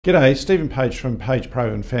G'day, Stephen Page from Page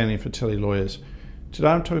Provan Family and Fertility Lawyers. Today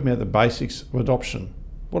I'm talking about the basics of adoption.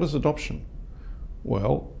 What is adoption?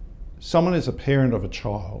 Well, someone is a parent of a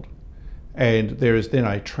child and there is then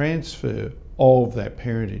a transfer of that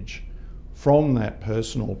parentage from that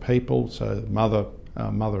person or people, so mother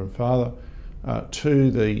and father, to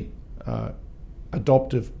the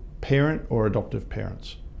adoptive parent or adoptive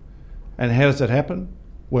parents. And how does that happen?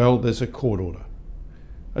 Well, there's a court order.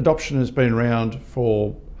 Adoption has been around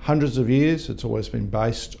for hundreds of years. It's always been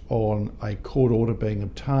based on a court order being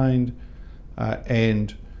obtained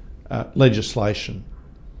and legislation.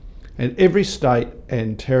 And every state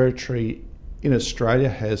and territory in Australia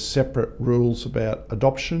has separate rules about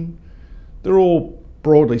adoption. They're all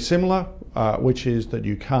broadly similar, which is that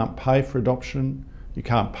you can't pay for adoption, you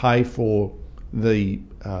can't pay for the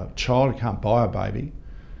child, you can't buy a baby,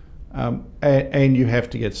 and you have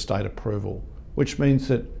to get state approval, which means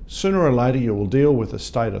that sooner or later you will deal with a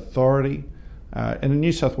state authority, and in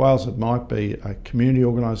New South Wales it might be a community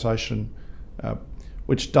organisation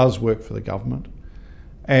which does work for the government,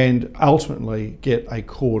 and ultimately get a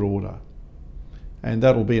court order. And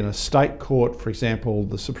that'll be in a state court, for example,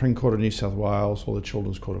 the Supreme Court of New South Wales or the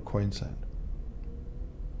Children's Court of Queensland.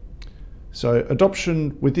 So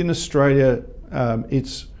adoption within Australia,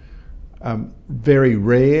 it's very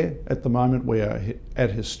rare at the moment. We are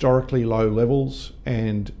at historically low levels,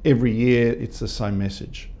 and every year it's the same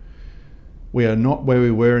message. We are not where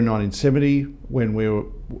we were in 1970 when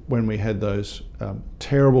we had those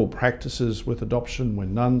terrible practices with adoption,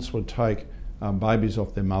 when nuns would take babies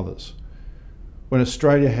off their mothers. When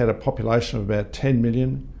Australia had a population of about 10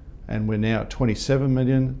 million and we're now at 27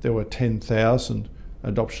 million, there were 10,000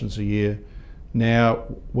 adoptions a year. Now,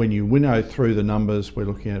 when you winnow through the numbers, we're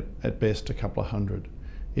looking at best a couple of hundred.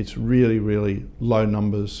 It's really, really low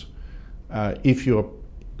numbers. If you're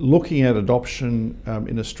looking at adoption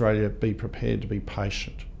in Australia, be prepared to be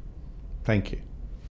patient. Thank you.